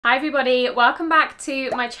Hi everybody, welcome back to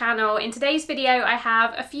my channel. In today's video I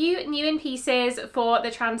have a few new in pieces for the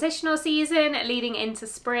transitional season leading into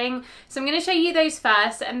spring. So I'm going to show you those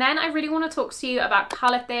first, and then I really want to talk to you about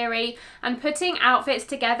colour theory and putting outfits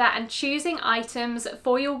together and choosing items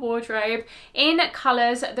for your wardrobe in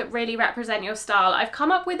colours that really represent your style. I've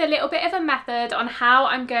come up with a little bit of a method on how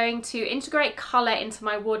I'm going to integrate colour into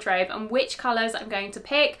my wardrobe and which colours I'm going to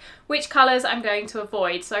pick, which colours I'm going to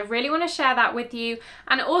avoid. So I really want to share that with you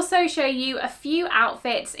and also show you a few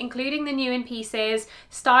outfits, including the new in pieces,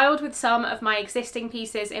 styled with some of my existing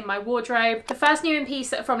pieces in my wardrobe. The first new in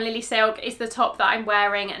piece from Lily Silk is the top that I'm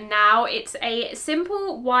wearing now. It's a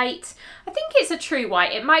simple white, I think it's a true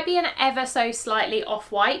white. It might be an ever so slightly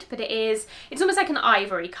off-white, but it's almost like an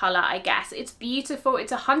ivory colour, I guess. It's beautiful.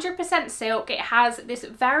 It's 100% silk. It has this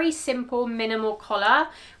very simple minimal collar,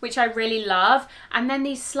 which I really love, and then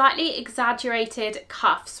these slightly exaggerated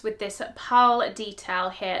cuffs with this pearl detail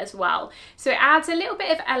here as well. So it adds a little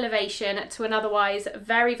bit of elevation to an otherwise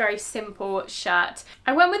very, very simple shirt.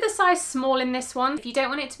 I went with a size small in this one. If you don't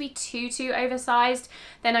want it to be too oversized,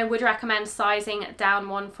 then I would recommend sizing down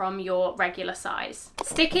one from your regular size.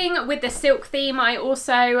 Sticking with the silk theme, I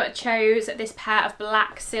also chose this pair of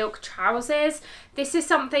black silk trousers. This is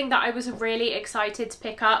something that I was really excited to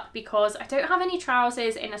pick up because I don't have any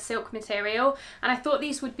trousers in a silk material, and I thought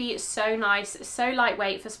these would be so nice, so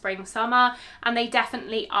lightweight for spring, summer, and they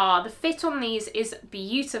definitely are. The fit on these is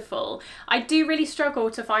beautiful. I do really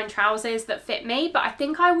struggle to find trousers that fit me, but I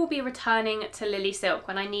think I will be returning to Lily Silk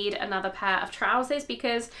when I need another pair of trousers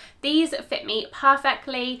because these fit me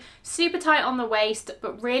perfectly, super tight on the waist,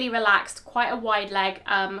 but really relaxed, quite a wide leg,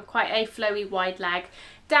 quite a flowy wide leg.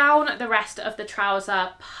 Down the rest of the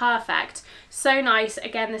trouser, perfect. So nice.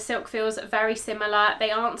 Again, the silk feels very similar. They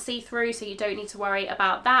aren't see-through, so you don't need to worry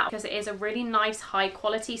about that because it is a really nice high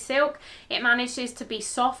quality silk. It manages to be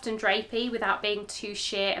soft and drapey without being too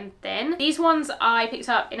sheer and thin. These ones I picked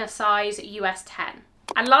up in a size US 10.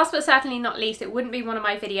 And last but certainly not least, it wouldn't be one of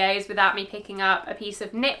my videos without me picking up a piece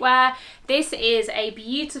of knitwear. This is a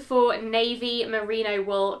beautiful navy merino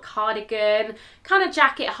wool cardigan, kind of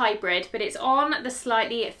jacket hybrid, but it's on the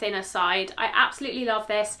slightly thinner side. I absolutely love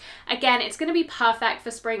this. Again, it's going to be perfect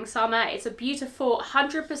for spring, summer. It's a beautiful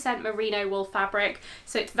 100% merino wool fabric,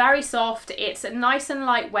 so it's very soft. It's nice and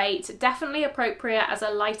lightweight, definitely appropriate as a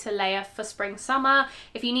lighter layer for spring, summer.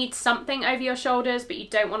 If you need something over your shoulders but you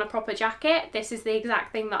don't want a proper jacket, this is the exact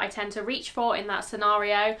thing that I tend to reach for in that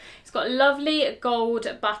scenario. It's got lovely gold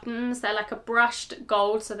buttons. They're like a brushed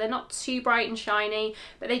gold, so they're not too bright and shiny,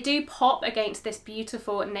 but they do pop against this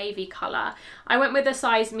beautiful navy colour. I went with a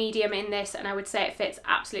size medium in this, and I would say it fits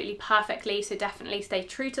absolutely perfectly, so definitely stay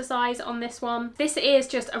true to size on this one. This is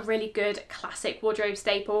just a really good classic wardrobe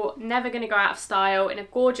staple, never going to go out of style, in a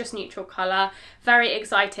gorgeous neutral colour. Very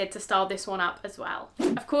excited to style this one up as well.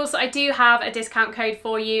 Of course, I do have a discount code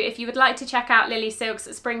for you if you would like to check out Lily Silk's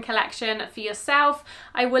spring collection for yourself.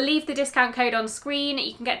 I will leave the discount code on screen.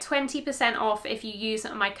 You can get 20% off if you use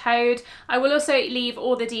my code. I will also leave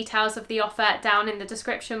all the details of the offer down in the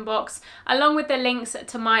description box, along with the links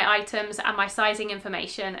to my items and my sizing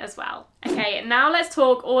information as well. Okay, now let's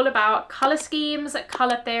talk all about colour schemes,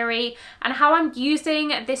 colour theory, and how I'm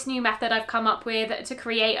using this new method I've come up with to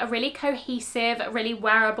create a really cohesive, really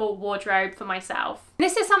wearable wardrobe for myself.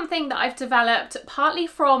 This is something that I've developed partly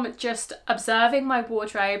from just observing my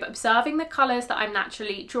wardrobe, observing the colours that I'm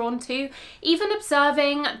naturally drawn to, even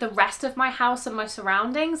observing the rest of my house and my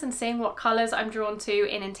surroundings and seeing what colours I'm drawn to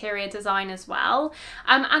in interior design as well.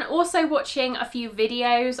 And also watching a few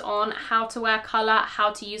videos on how to wear colour,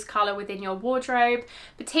 how to use colour within your wardrobe,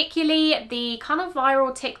 particularly the kind of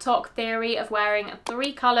viral TikTok theory of wearing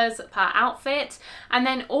 3 colours per outfit, and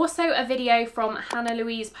then also a video from Hannah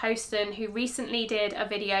Louise Poston, who recently did a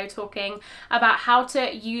video talking about how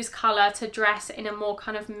to use colour to dress in a more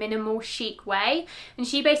kind of minimal chic way, and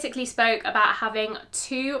she basically spoke about having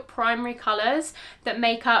 2 primary colours that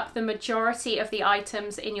make up the majority of the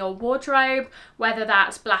items in your wardrobe, whether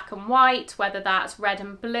that's black and white, whether that's red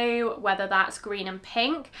and blue, whether that's green and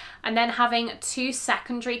pink, and then having 2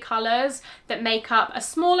 secondary colours that make up a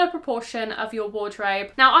smaller proportion of your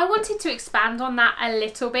wardrobe. Now, I wanted to expand on that a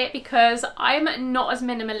little bit because I'm not as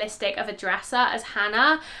minimalistic of a dresser as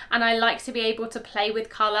Hannah, and I like to be able to play with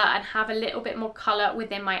colour and have a little bit more color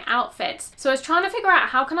within my outfits. So I was trying to figure out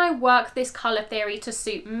how can I work this color theory to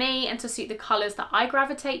suit me and to suit the colors that I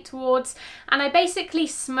gravitate towards, and I basically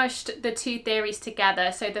smushed the two theories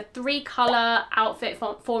together. So the 3-color outfit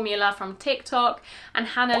formula from TikTok and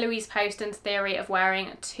Hannah Louise Poston's theory of wearing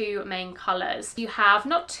 2 main colors. You have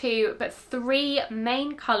not 2 but 3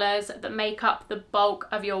 main colors that make up the bulk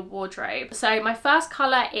of your wardrobe. So my first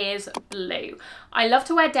color is blue. I love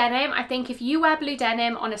to wear denim. I think if you wear blue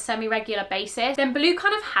denim on a semi-regular basis, then blue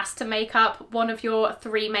kind of has to make up one of your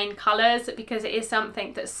 3 main colors, because it is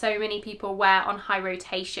something that so many people wear on high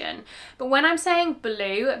rotation. But when I'm saying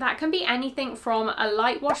blue, that can be anything from a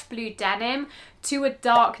light wash blue denim to a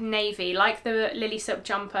dark navy, like the Lily Silk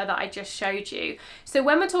jumper that I just showed you. So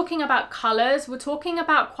when we're talking about colors, we're talking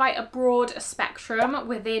about quite a broad spectrum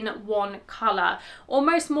within one color,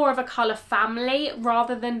 almost more of a color family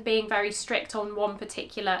rather than being very strict on one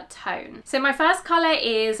particular tone. So my first color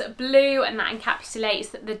is blue, and that encapsulates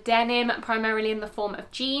the denim, primarily in the form of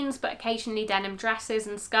jeans, but occasionally denim dresses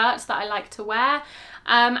and skirts that I like to wear.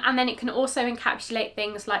 And then it can also encapsulate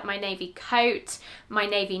things like my navy coat, my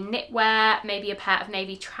navy knitwear, maybe a pair of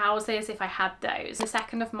navy trousers if I had those. The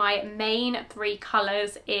second of my main 3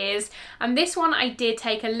 colors is, and this one I did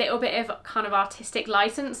take a little bit of kind of artistic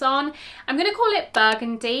license on, I'm going to call it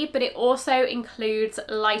burgundy, but it also includes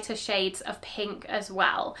lighter shades of pink as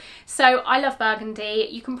well. So I love burgundy.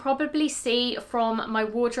 You can probably see from my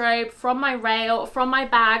wardrobe, from my rail, from my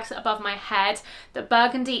bags above my head, that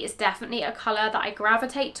burgundy is definitely a color that I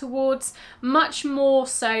gravitate towards, much more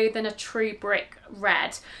so than a true brick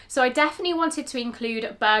red. So I definitely wanted to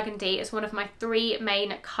include burgundy as one of my 3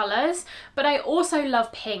 main colors, but I also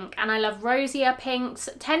love pink, and I love rosier pinks.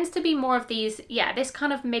 It tends to be more of these, yeah, this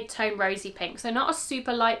kind of mid-tone rosy pink. So not a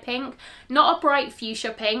super light pink, not a bright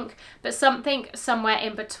fuchsia pink, but something somewhere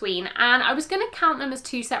in between. And I was going to count them as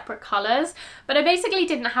 2 separate colors, but I basically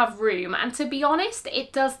didn't have room. And to be honest,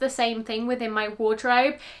 it does the same thing within my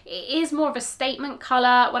wardrobe. It is more of a statement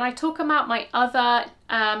color. When I talk about my other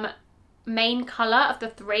main color of the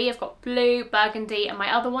 3, I've got blue, burgundy, and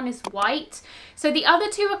my other one is white. So the other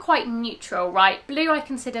 2 are quite neutral, right? Blue I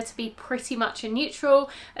consider to be pretty much a neutral,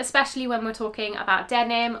 especially when we're talking about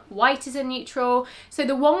denim. White is a neutral. So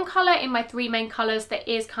the one color in my 3 main colors that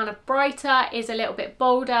is kind of brighter, is a little bit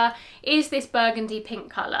bolder, is this burgundy pink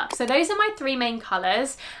color. So those are my 3 main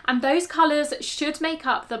colors, and those colors should make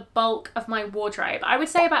up the bulk of my wardrobe. I would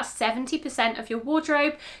say about 70% of your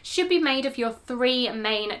wardrobe should be made of your 3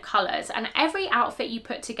 main colors, and every outfit you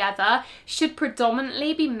put together should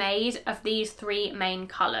predominantly be made of these 3 main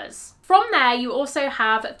colors. From there, you also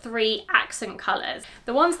have 3 accent colors.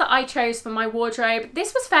 The ones that I chose for my wardrobe,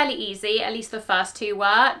 this was fairly easy, at least the first 2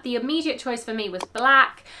 were. The immediate choice for me was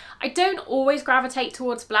black. I don't always gravitate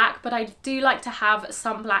towards black, but I do like to have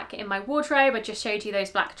some black in my wardrobe. I just showed you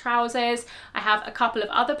those black trousers. I have a couple of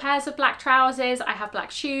other pairs of black trousers. I have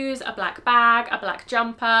black shoes, a black bag, a black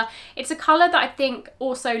jumper. It's a color that I think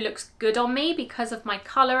also looks good on me because of my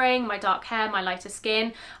coloring, my dark hair, my lighter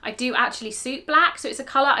skin. I do actually suit black, so it's a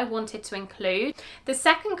color I wanted to include. The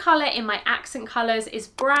second color in my accent colors is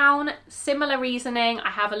brown. Similar reasoning.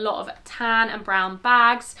 I have a lot of tan and brown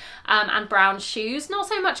bags and brown shoes, not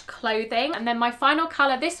so much clothing. And then my final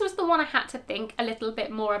color, this was the one I had to think a little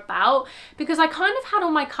bit more about, because I kind of had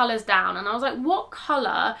all my colors down and I was like, what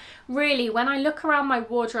color really, when I look around my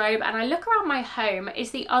wardrobe and I look around my home,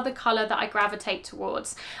 is the other color that I gravitate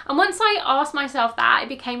towards? And once I asked myself that, it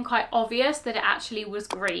became quite obvious that it actually was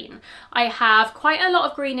green. I have quite a lot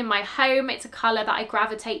of green in my home. It's a color that I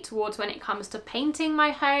gravitate towards when it comes to painting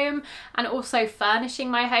my home and also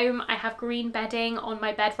furnishing my home. I have green bedding on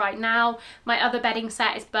my bed right now. My other bedding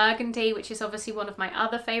set is burgundy, which is obviously one of my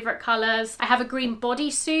other favorite colors. I have a green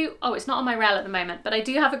bodysuit. Oh, it's not on my rail at the moment, but I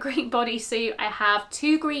do have a green bodysuit. I have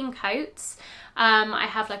 2 green coats. I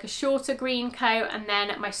have like a shorter green coat and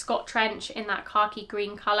then my Scott trench in that khaki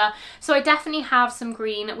green colour. So I definitely have some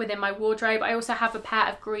green within my wardrobe. I also have a pair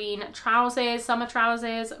of green trousers, summer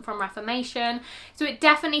trousers from Reformation. So it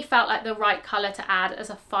definitely felt like the right colour to add as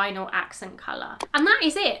a final accent colour. And that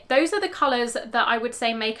is it. Those are the colours that I would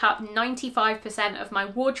say make up 95% of my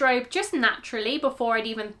wardrobe just naturally before I'd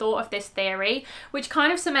even thought of this theory, which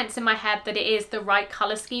kind of cements in my head that it is the right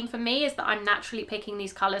colour scheme for me, is that I'm naturally picking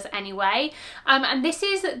these colours anyway. And this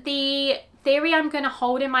is the theory I'm going to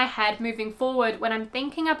hold in my head moving forward when I'm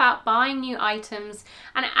thinking about buying new items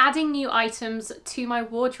and adding new items to my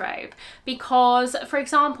wardrobe. Because, for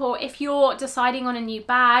example, if you're deciding on a new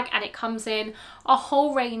bag and it comes in a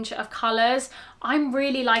whole range of colours. I'm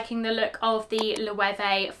really liking the look of the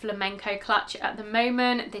Loewe flamenco clutch at the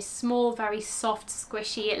moment. This small, very soft,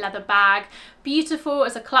 squishy leather bag. Beautiful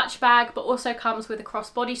as a clutch bag, but also comes with a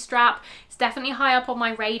crossbody strap. It's definitely high up on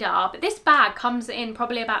my radar, but this bag comes in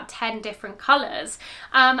probably about 10 different colours.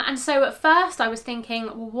 And so at first I was thinking,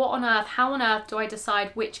 well, what on earth, how on earth do I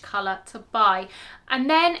decide which colour to buy? And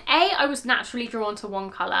then A, I was naturally drawn to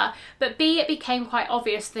one colour, but B, it became quite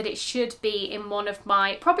obvious that it should be in one of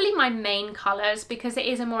my, probably my main colours, because it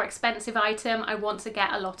is a more expensive item. I want to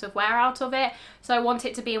get a lot of wear out of it. So I want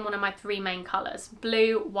it to be in one of my 3 main colours,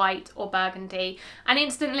 blue, white or burgundy. And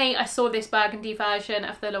instantly I saw this burgundy version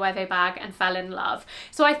of the Loewe bag and fell in love.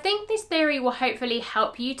 So I think this theory will hopefully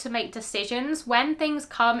help you to make decisions when things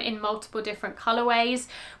come in multiple different colourways,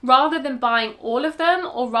 rather than buying all of them,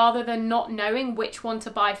 or rather than not knowing which one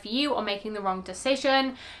to buy for you or making the wrong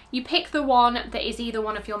decision. You pick the one that is either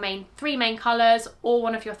one of your 3 main colours or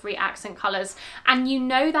one of your 3 accent colours, and you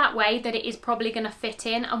know that way that it is probably going to fit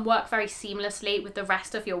in and work very seamlessly with the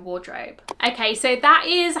rest of your wardrobe. Okay, so that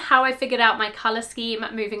is how I figured out my colour scheme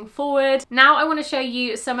moving forward. Now I want to show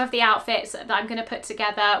you some of the outfits that I'm going to put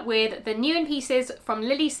together with the new in pieces from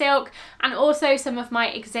Lily Silk, and also some of my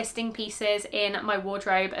existing pieces in my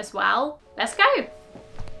wardrobe as well. Let's go!